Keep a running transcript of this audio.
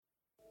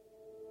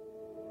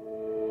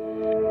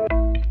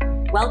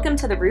Welcome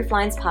to the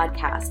Rooflines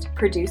podcast,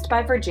 produced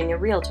by Virginia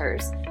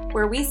Realtors,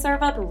 where we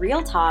serve up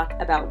real talk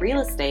about real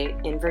estate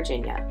in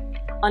Virginia.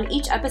 On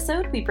each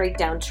episode, we break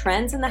down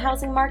trends in the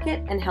housing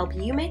market and help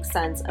you make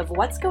sense of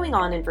what's going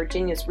on in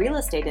Virginia's real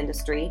estate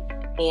industry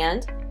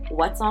and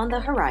what's on the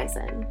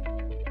horizon.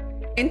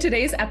 In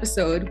today's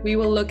episode, we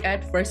will look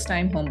at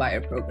first-time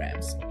homebuyer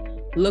programs.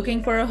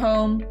 Looking for a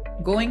home,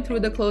 going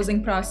through the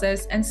closing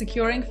process, and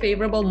securing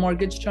favorable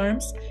mortgage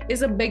terms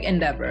is a big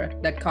endeavor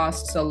that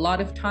costs a lot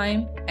of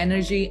time,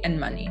 energy, and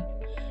money.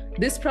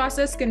 This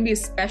process can be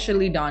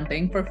especially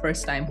daunting for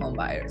first-time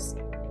homebuyers.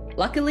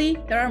 Luckily,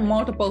 there are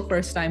multiple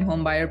first-time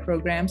homebuyer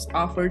programs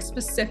offered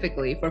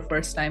specifically for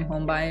first-time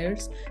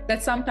homebuyers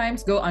that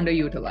sometimes go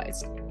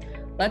underutilized.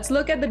 Let's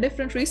look at the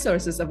different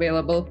resources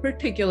available,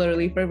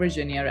 particularly for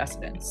Virginia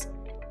residents.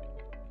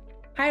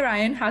 Hi,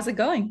 Ryan. How's it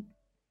going?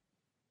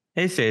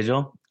 Hey,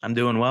 Sejal. I'm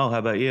doing well. How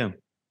about you?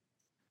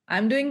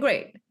 I'm doing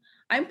great.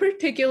 I'm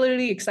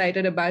particularly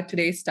excited about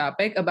today's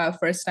topic about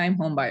first-time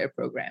homebuyer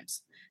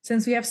programs,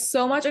 since we have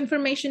so much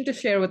information to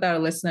share with our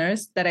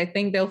listeners that I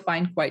think they'll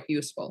find quite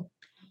useful.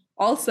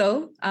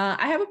 Also,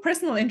 I have a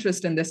personal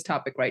interest in this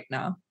topic right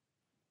now.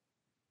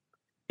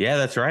 Yeah,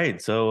 that's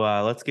right. So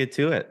let's get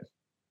to it.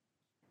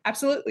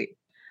 Absolutely.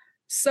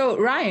 So,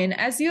 Ryan,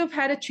 as you have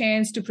had a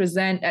chance to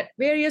present at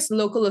various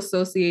local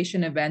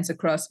association events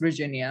across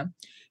Virginia,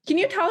 can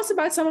you tell us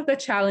about some of the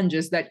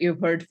challenges that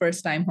you've heard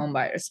first-time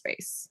homebuyers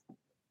face?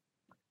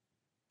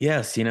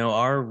 Yes,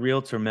 our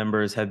realtor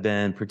members have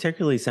been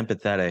particularly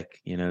sympathetic,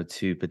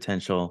 to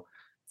potential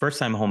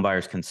first-time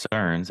homebuyers'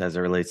 concerns as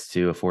it relates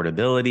to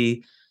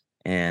affordability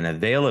and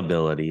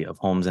availability of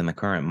homes in the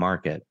current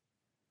market.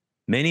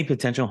 Many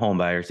potential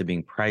homebuyers are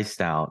being priced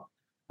out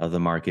of the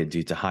market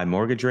due to high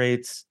mortgage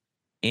rates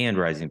and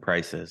rising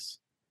prices.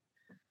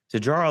 To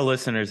draw our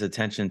listeners'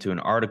 attention to an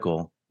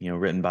article,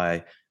 written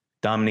by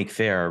Dominique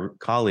Fair, our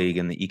colleague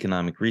in the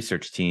economic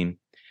research team,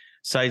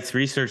 cites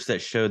research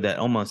that showed that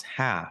almost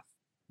half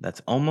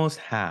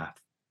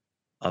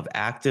of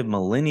active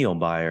millennial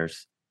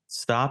buyers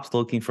stopped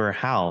looking for a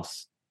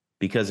house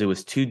because it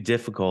was too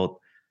difficult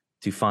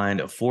to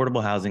find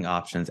affordable housing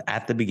options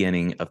at the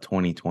beginning of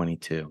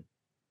 2022.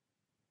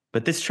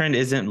 But this trend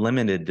isn't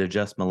limited to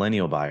just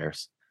millennial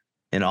buyers.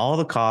 And all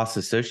the costs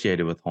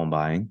associated with home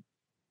buying,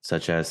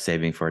 such as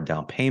saving for a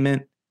down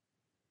payment,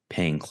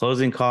 paying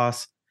closing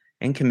costs,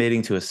 and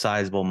committing to a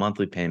sizable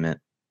monthly payment,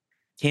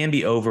 can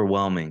be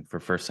overwhelming for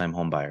first-time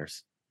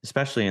homebuyers,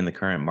 especially in the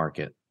current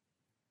market.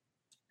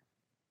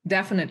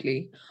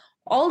 Definitely.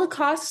 All the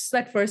costs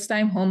that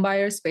first-time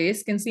homebuyers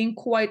face can seem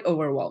quite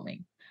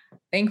overwhelming.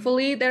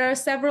 Thankfully, there are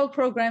several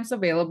programs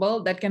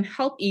available that can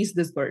help ease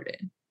this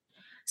burden.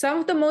 Some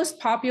of the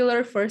most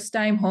popular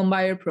first-time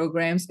homebuyer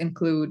programs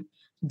include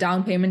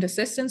down payment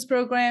assistance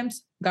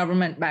programs,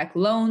 government-backed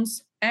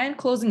loans, and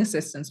closing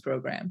assistance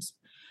programs.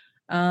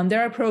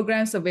 There are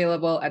programs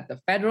available at the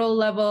federal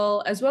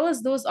level, as well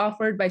as those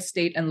offered by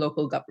state and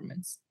local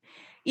governments.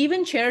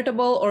 Even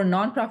charitable or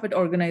nonprofit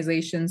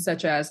organizations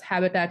such as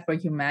Habitat for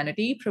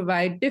Humanity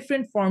provide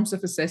different forms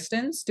of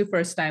assistance to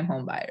first-time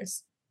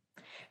homebuyers.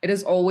 It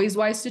is always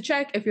wise to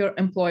check if your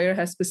employer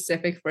has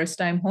specific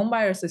first-time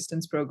homebuyer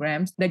assistance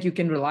programs that you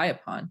can rely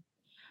upon.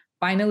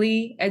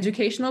 Finally,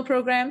 educational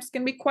programs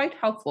can be quite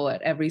helpful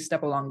at every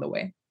step along the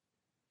way.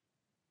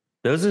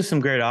 Those are some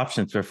great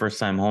options for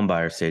first-time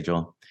homebuyers,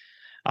 Sejal.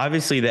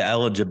 Obviously, the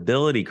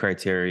eligibility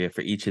criteria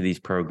for each of these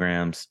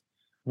programs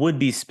would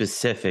be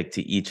specific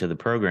to each of the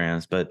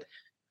programs, but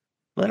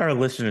let our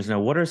listeners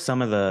know, what are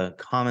some of the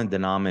common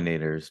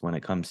denominators when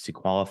it comes to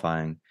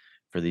qualifying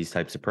for these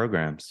types of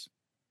programs?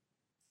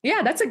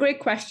 Yeah, that's a great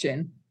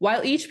question.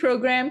 While each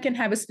program can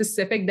have a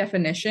specific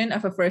definition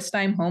of a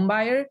first-time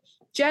homebuyer,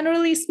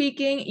 generally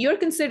speaking, you're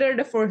considered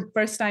a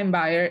first-time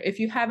buyer if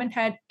you haven't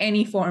had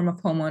any form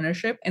of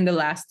homeownership in the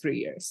last 3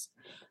 years.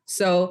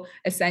 So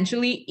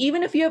essentially,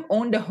 even if you have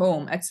owned a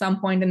home at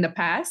some point in the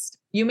past,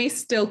 you may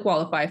still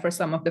qualify for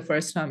some of the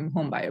first-time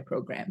homebuyer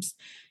programs,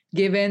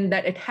 given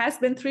that it has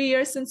been 3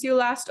 years since you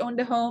last owned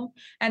a home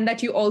and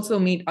that you also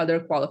meet other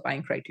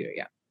qualifying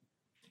criteria.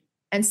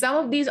 And some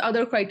of these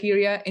other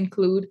criteria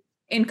include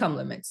income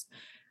limits.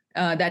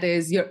 That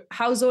is, your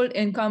household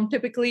income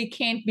typically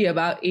can't be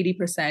about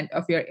 80%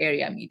 of your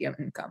area median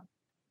income.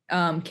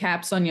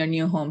 Caps on your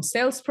new home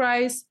sales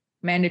price,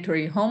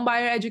 mandatory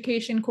homebuyer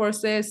education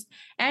courses,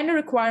 and a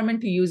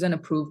requirement to use an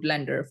approved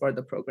lender for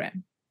the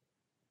program.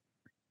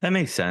 That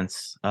makes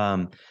sense.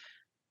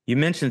 You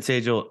mentioned,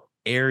 Sejal,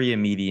 area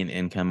median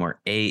income,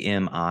 or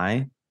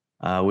AMI,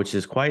 which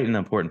is quite an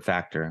important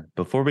factor.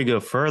 Before we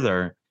go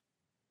further,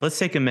 let's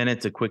take a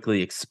minute to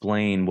quickly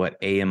explain what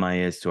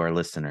AMI is to our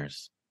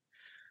listeners.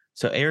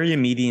 So area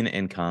median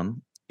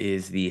income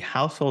is the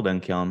household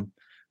income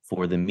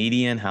for the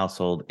median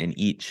household in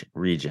each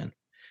region.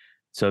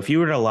 So if you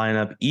were to line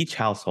up each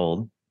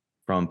household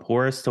from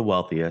poorest to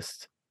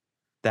wealthiest,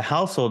 the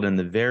household in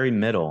the very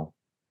middle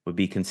would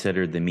be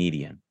considered the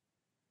median.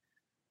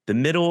 The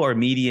middle or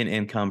median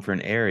income for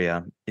an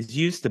area is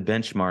used to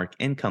benchmark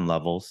income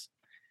levels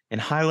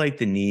and highlight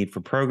the need for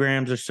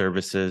programs or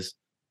services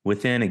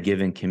within a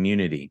given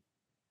community.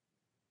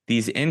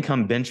 These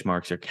income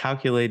benchmarks are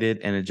calculated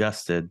and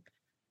adjusted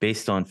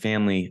based on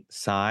family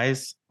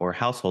size or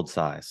household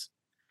size.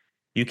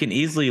 You can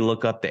easily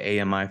look up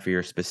the AMI for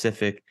your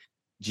specific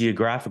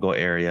geographical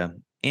area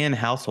and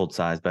household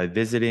size by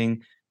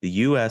visiting the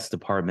U.S.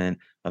 Department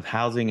of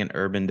Housing and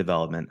Urban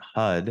Development,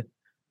 HUD.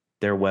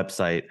 Their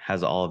website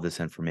has all of this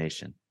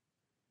information.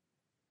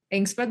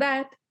 Thanks for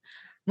that.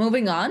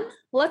 Moving on,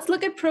 let's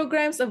look at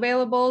programs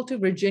available to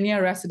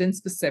Virginia residents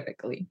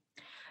specifically.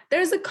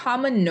 There's a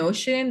common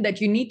notion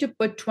that you need to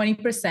put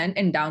 20%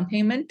 in down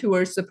payment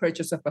towards the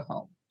purchase of a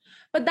home,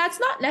 but that's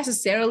not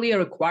necessarily a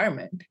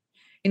requirement.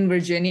 In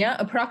Virginia,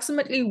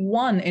 approximately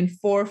 1 in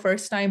 4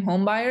 first-time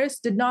homebuyers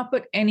did not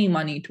put any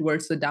money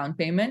towards the down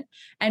payment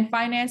and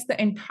financed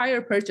the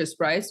entire purchase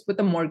price with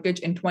a mortgage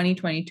in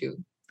 2022.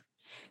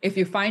 If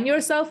you find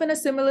yourself in a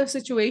similar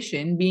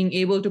situation, being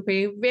able to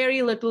pay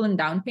very little in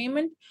down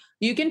payment,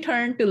 you can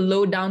turn to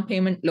low down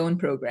payment loan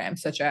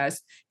programs such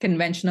as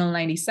conventional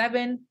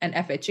 97, an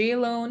FHA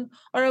loan,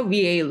 or a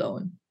VA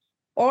loan,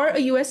 or a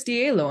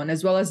USDA loan,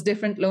 as well as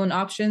different loan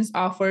options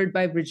offered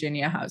by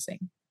Virginia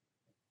Housing.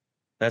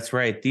 That's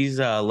right. These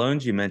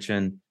loans you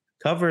mentioned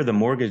cover the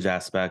mortgage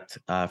aspect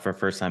for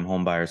first-time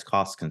homebuyers'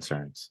 cost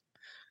concerns.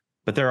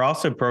 But there are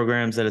also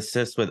programs that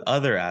assist with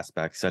other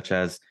aspects, such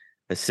as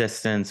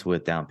assistance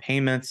with down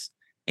payments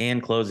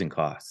and closing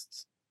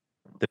costs.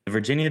 The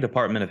Virginia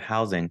Department of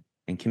Housing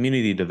and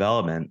Community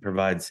Development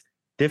provides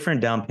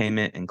different down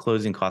payment and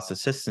closing cost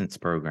assistance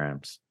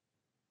programs.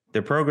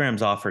 Their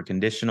programs offer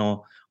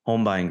conditional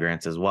home buying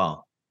grants as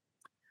well.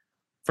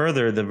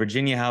 Further, the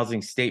Virginia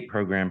Housing State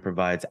Program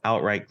provides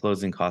outright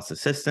closing cost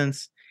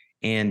assistance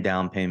and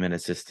down payment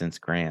assistance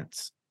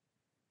grants.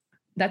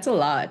 That's a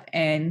lot.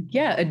 And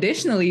yeah,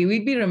 additionally,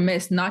 we'd be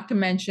remiss not to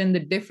mention the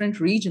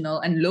different regional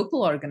and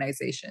local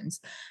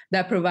organizations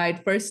that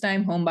provide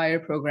first-time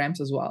homebuyer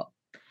programs as well.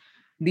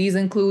 These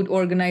include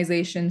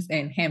organizations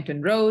in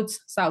Hampton Roads,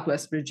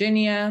 Southwest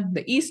Virginia,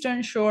 the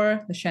Eastern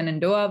Shore, the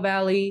Shenandoah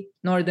Valley,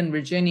 Northern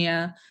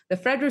Virginia, the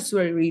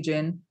Fredericksburg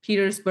region,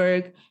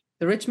 Petersburg,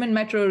 the Richmond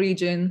Metro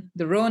region,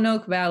 the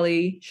Roanoke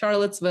Valley,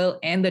 Charlottesville,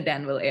 and the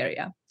Danville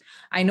area.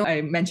 I know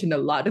I mentioned a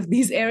lot of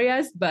these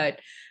areas,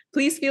 but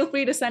please feel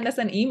free to send us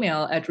an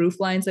email at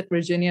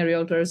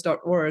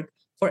rooflines@virginiarealtors.org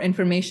for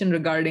information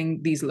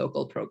regarding these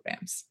local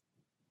programs.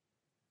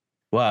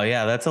 Wow,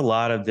 yeah, that's a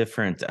lot of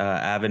different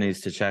avenues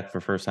to check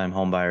for first-time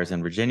homebuyers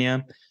in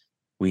Virginia.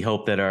 We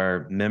hope that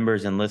our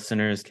members and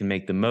listeners can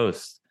make the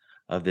most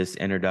of this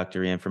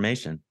introductory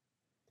information.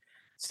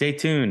 Stay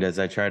tuned as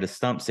I try to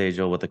stump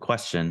Sejal with a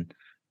question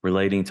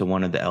relating to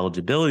one of the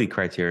eligibility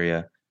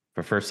criteria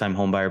for first-time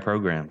homebuyer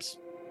programs.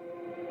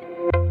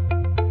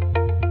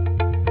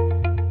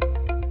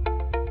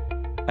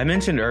 I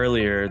mentioned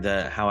earlier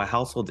that how a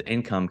household's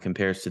income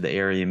compares to the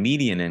area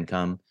median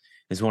income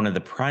is one of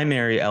the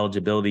primary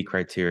eligibility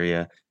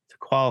criteria to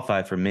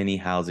qualify for many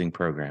housing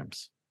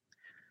programs.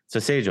 So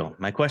Sejal,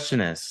 my question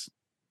is,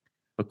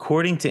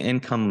 according to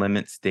income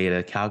limits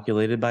data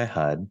calculated by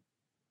HUD,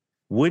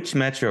 which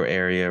metro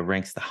area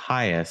ranks the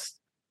highest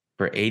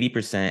for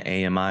 80%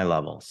 AMI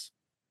levels?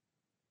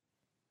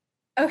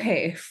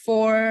 Okay,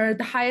 for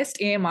the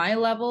highest AMI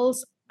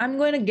levels, I'm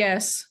going to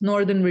guess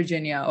Northern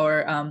Virginia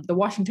or the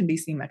Washington,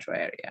 D.C. metro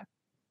area.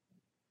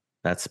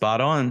 That's spot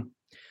on.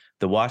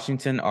 The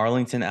Washington,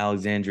 Arlington,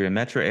 Alexandria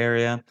metro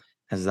area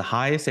has the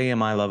highest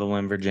AMI level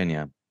in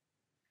Virginia.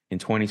 In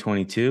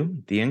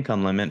 2022, the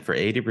income limit for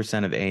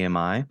 80% of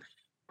AMI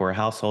for a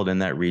household in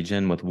that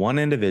region with one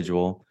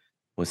individual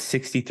was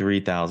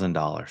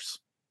 $63,000.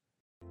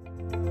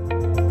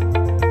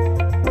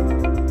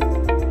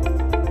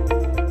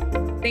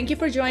 Thank you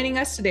for joining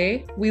us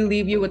today. We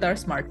leave you with our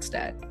smart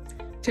stat.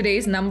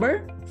 Today's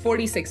number,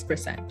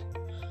 46%.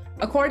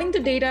 According to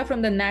data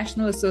from the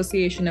National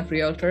Association of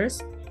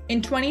Realtors, in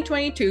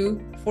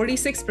 2022,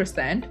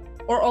 46%,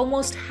 or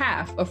almost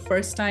half of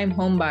first-time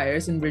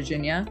homebuyers in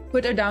Virginia,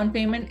 put a down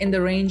payment in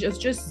the range of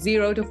just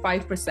 0 to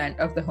 5%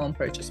 of the home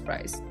purchase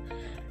price.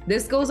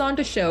 This goes on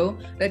to show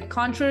that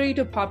contrary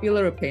to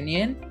popular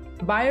opinion,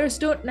 buyers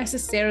don't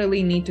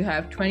necessarily need to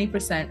have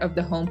 20% of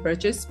the home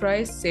purchase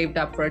price saved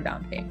up for a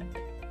down payment.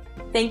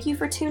 Thank you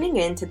for tuning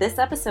in to this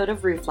episode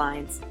of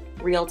Rooflines,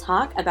 real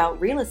talk about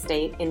real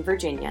estate in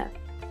Virginia.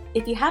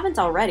 If you haven't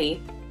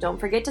already, don't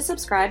forget to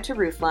subscribe to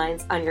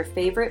Rooflines on your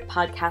favorite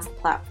podcast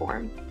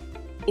platform.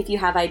 If you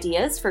have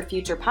ideas for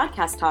future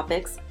podcast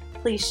topics,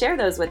 please share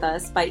those with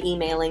us by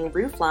emailing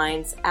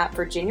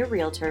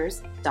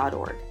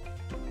rooflines@virginiarealtors.org.